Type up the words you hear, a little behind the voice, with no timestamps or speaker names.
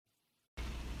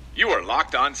You are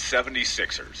Locked On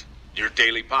 76ers, your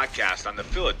daily podcast on the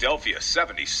Philadelphia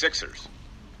 76ers.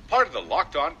 Part of the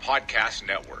Locked On Podcast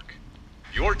Network.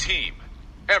 Your team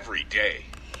every day.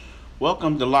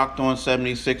 Welcome to Locked On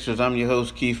 76ers. I'm your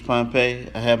host, Keith Pompey.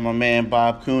 I have my man,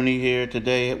 Bob Cooney, here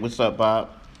today. What's up,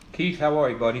 Bob? Keith, how are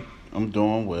you, buddy? I'm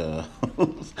doing well.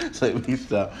 Let me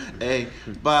stop. Hey,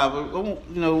 Bob,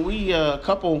 we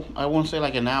I want to say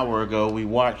like an hour ago, we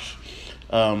watched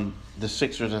the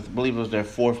Sixers, I believe it was their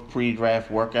fourth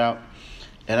pre-draft workout.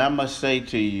 And I must say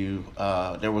to you,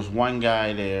 there was one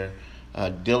guy there,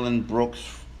 Dylan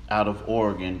Brooks out of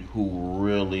Oregon, who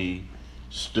really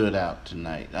stood out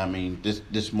tonight. I mean,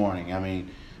 this morning. I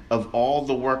mean, of all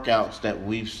the workouts that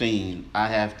we've seen, I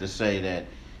have to say that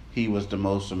he was the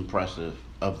most impressive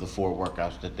of the four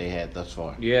workouts that they had thus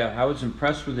far. Yeah, I was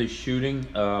impressed with his shooting.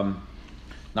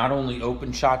 Not only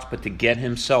open shots, but to get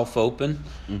himself open.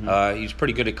 Mm-hmm. He's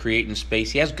pretty good at creating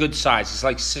space. He has good size. He's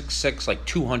like 6'6", like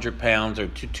 200 pounds or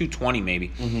 220 maybe.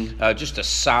 Mm-hmm. Just a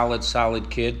solid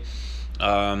kid.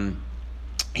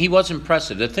 He was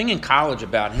impressive. The thing in college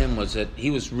about him was that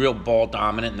he was real ball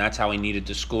dominant, and that's how he needed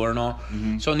to score and all.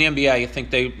 Mm-hmm. So in the NBA, I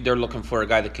think they're looking for a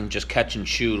guy that can just catch and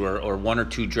shoot or one or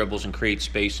two dribbles and create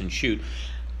space and shoot.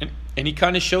 And he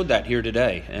kind of showed that here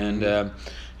today. And,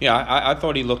 I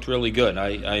thought he looked really good.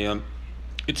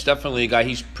 It's definitely a guy,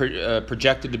 he's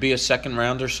projected to be a second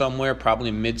rounder somewhere, probably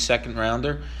a mid-second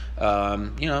rounder.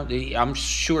 I'm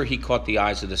sure he caught the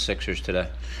eyes of the Sixers today.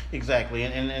 Exactly,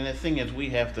 and the thing is, we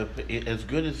have to, as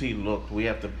good as he looked, we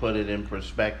have to put it in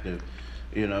perspective.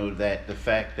 That the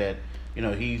fact that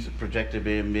he's projected to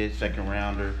be a mid-second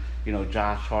rounder.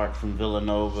 Josh Hart from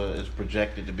Villanova is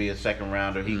projected to be a second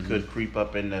rounder. He could creep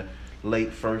up in the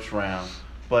late first round,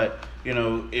 but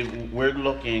if we're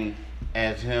looking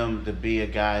at him to be a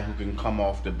guy who can come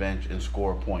off the bench and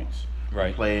score points.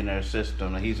 Right. Play in their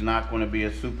system. He's not going to be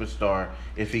a superstar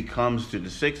if he comes to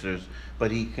the Sixers, but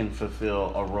he can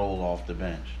fulfill a role off the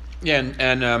bench. Yeah,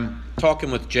 and talking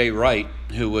with Jay Wright,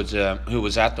 who was at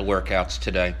the workouts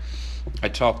today, I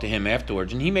talked to him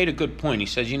afterwards, and he made a good point. He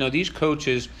says, these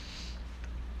coaches,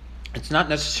 it's not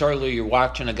necessarily you're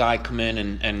watching a guy come in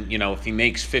and if he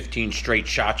makes 15 straight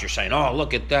shots, you're saying, oh,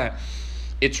 look at that.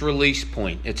 It's release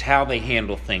point. It's how they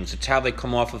handle things. It's how they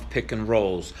come off of pick and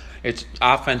rolls. It's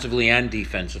offensively and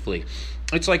defensively.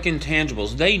 It's like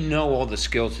intangibles. They know all the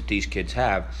skills that these kids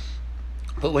have.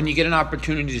 But when you get an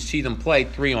opportunity to see them play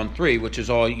 3-on-3, which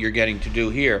is all you're getting to do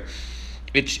here,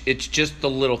 it's just the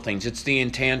little things. It's the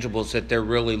intangibles that they're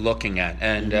really looking at.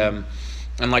 And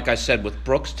and like I said, with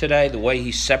Brooks today, the way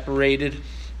he separated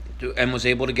and was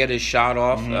able to get his shot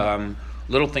off,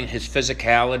 little thing, his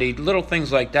physicality, little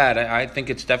things like that. I think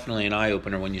it's definitely an eye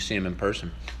opener when you see him in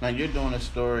person. Now you're doing a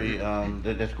story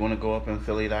that's going to go up in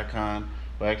Philly.com.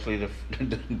 Well, actually,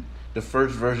 the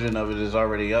first version of it is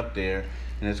already up there,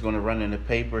 and it's going to run in the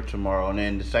paper tomorrow. And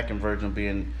then the second version will be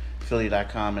in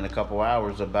Philly.com in a couple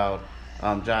hours about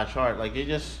Josh Hart. Like, can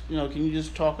you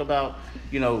just talk about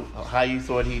how you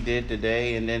thought he did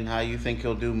today, and then how you think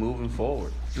he'll do moving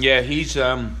forward? Yeah, he's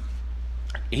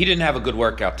he didn't have a good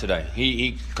workout today.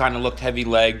 He kind of looked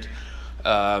heavy-legged.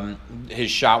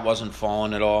 His shot wasn't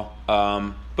falling at all.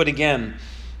 But again,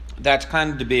 that's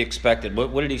kind of to be expected.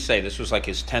 What did he say? This was like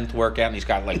his 10th workout, and he's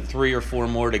got like 3 or 4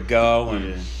 more to go.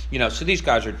 And so these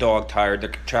guys are dog-tired.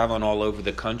 They're traveling all over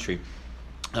the country.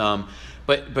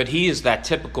 But he is that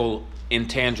typical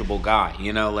intangible guy.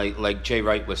 Like Jay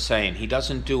Wright was saying, he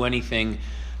doesn't do anything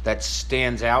that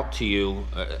stands out to you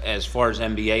as far as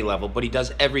NBA level, but he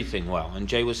does everything well. And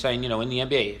Jay was saying, in the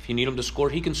NBA, if you need him to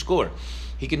score, he can score.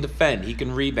 He can defend. He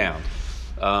can rebound.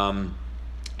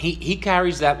 He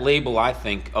carries that label, I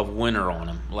think, of winner on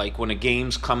him. Like when a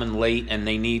game's coming late and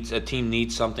a team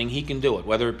needs something, he can do it,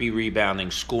 whether it be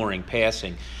rebounding, scoring,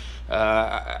 passing.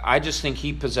 I just think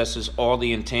he possesses all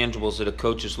the intangibles that a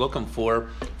coach is looking for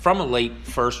from a late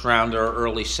first rounder or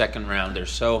early second rounder.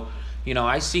 So,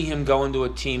 I see him going to a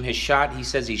team. His shot, he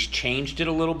says he's changed it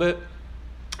a little bit.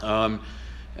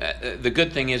 The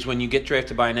good thing is when you get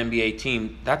drafted by an NBA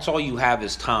team, that's all you have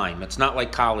is time. It's not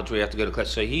like college where you have to go to class.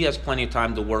 So he has plenty of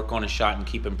time to work on a shot and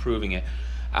keep improving it.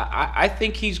 I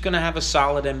think he's going to have a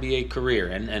solid NBA career,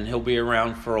 and he'll be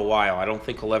around for a while. I don't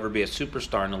think he'll ever be a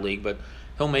superstar in the league, but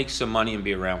he'll make some money and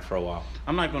be around for a while.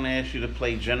 I'm not going to ask you to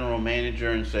play general manager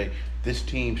and say this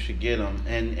team should get him.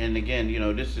 And again,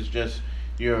 this is just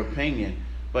your opinion,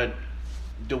 but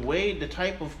the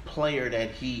type of player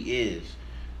that he is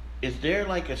there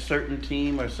like a certain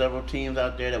team or several teams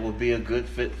out there that would be a good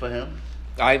fit for him?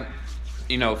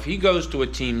 If he goes to a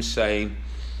team, say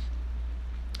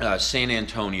San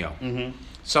Antonio,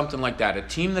 something like that. A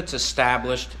team that's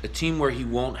established, a team where he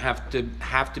won't have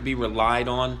to be relied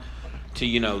on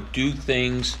to do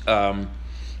things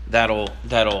that'll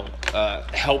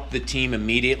help the team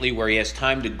immediately, where he has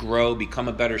time to grow, become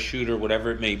a better shooter,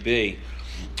 whatever it may be.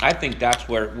 I think that's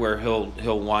where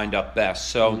he'll wind up best.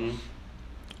 So.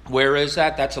 Where is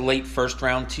that? That's a late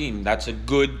first-round team. That's a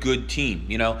good team.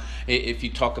 If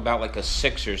you talk about like a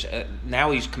Sixers,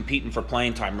 now he's competing for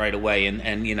playing time right away, and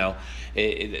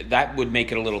that would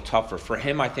make it a little tougher for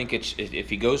him. I think if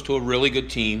he goes to a really good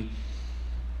team,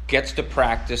 gets to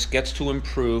practice, gets to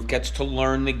improve, gets to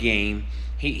learn the game,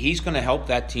 he's going to help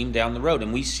that team down the road.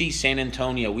 And we see San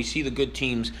Antonio, we see the good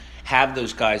teams have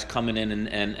those guys coming in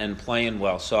and playing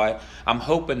well. So I'm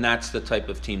hoping that's the type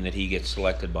of team that he gets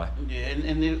selected by. Yeah,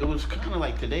 and it was kind of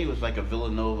like today was like a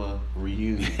Villanova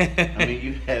reunion. I mean,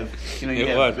 you have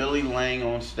Billy Lang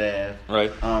on staff.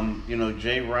 Right.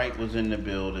 Jay Wright was in the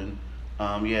building.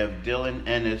 You have Dylan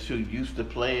Ennis, who used to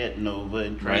play at Nova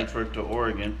and transferred to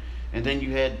Oregon. And then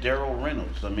you had Daryl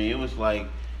Reynolds. I mean, it was like,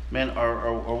 man,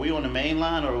 are we on the main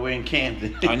line or are we in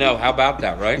Camden? I know. How about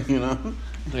that, right?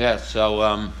 Yeah,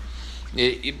 so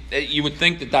you would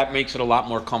think that makes it a lot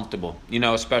more comfortable,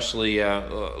 especially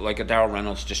like a Daryl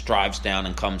Reynolds just drives down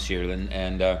and comes here,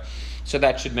 and so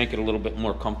that should make it a little bit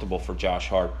more comfortable for Josh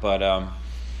Hart. But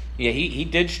he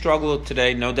did struggle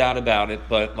today, no doubt about it.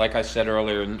 But like I said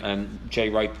earlier, and Jay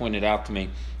Wright pointed out to me,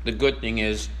 the good thing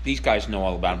is these guys know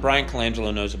all about him. Brian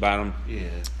Colangelo knows about him.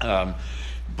 Yeah.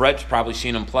 Brett's probably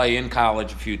seen him play in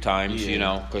college a few times,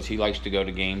 because he likes to go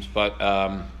to games. But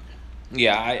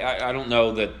I don't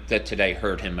know that today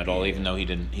hurt him at all, even though he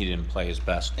didn't play his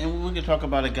best. And we can talk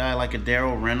about a guy like a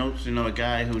Daryl Reynolds, a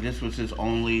guy who this was his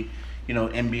only,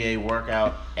 NBA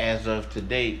workout as of to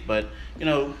date. But,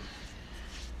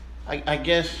 I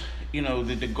guess,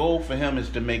 the goal for him is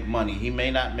to make money. He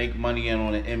may not make money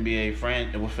on an NBA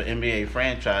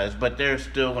franchise, but there's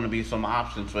still going to be some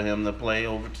options for him to play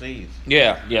overseas.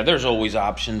 Yeah, there's always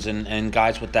options, and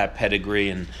guys with that pedigree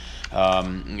and.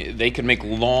 They could make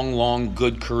long,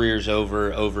 good careers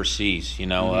overseas.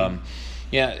 TJ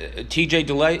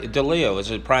DeLeo is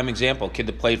a prime example. Kid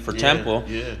that played for Temple.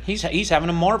 Yeah. He's having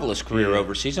a marvelous career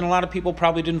overseas, and a lot of people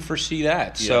probably didn't foresee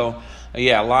that. So,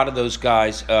 a lot of those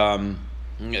guys, they're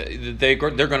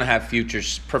going to have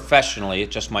futures professionally. It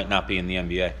just might not be in the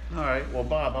NBA. All right. Well,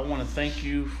 Bob, I want to thank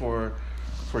you for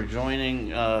joining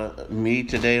me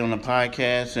today on the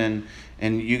podcast, and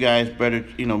you guys better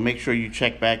make sure you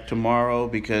check back tomorrow,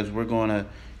 because we're going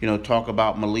to talk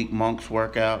about Malik Monk's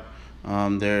workout.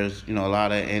 There's a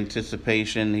lot of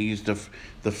anticipation. He's the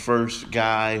first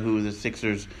guy who the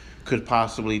Sixers could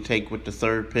possibly take with the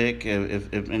third pick,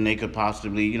 if and they could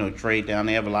possibly trade down.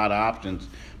 They have a lot of options,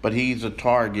 but he's a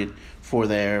target for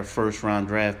their first round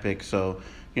draft pick. So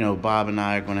Bob and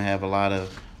I are going to have a lot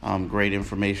of great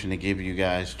information to give you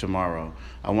guys tomorrow.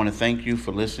 I want to thank you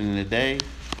for listening today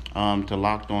to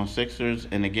Locked On Sixers.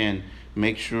 And again,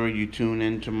 make sure you tune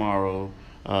in tomorrow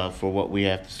for what we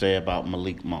have to say about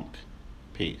Malik Monk.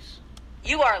 Peace.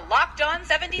 You are Locked On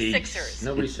 76ers.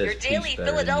 Nobody says your daily peace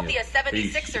Philadelphia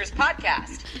 76ers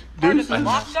podcast. Part of the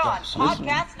Locked On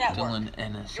Podcast Network. Dylan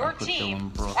Ennis. Your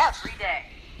team every day.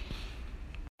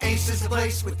 Ace is the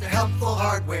place with the helpful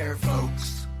hardware,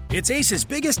 folks. It's Ace's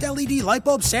biggest LED light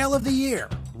bulb sale of the year.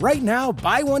 Right now,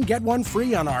 buy one, get one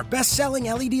free on our best-selling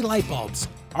LED light bulbs.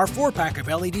 Our 4-pack of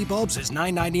LED bulbs is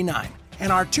 $9.99,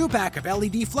 and our 2-pack of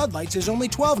LED floodlights is only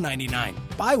 $12.99.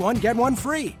 Buy one, get one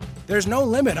free. There's no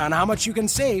limit on how much you can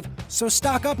save, so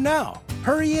stock up now.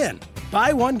 Hurry in.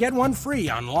 Buy one, get one free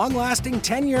on long-lasting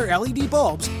 10-year LED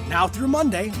bulbs now through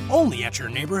Monday, only at your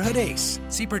neighborhood Ace.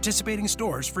 See participating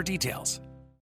stores for details.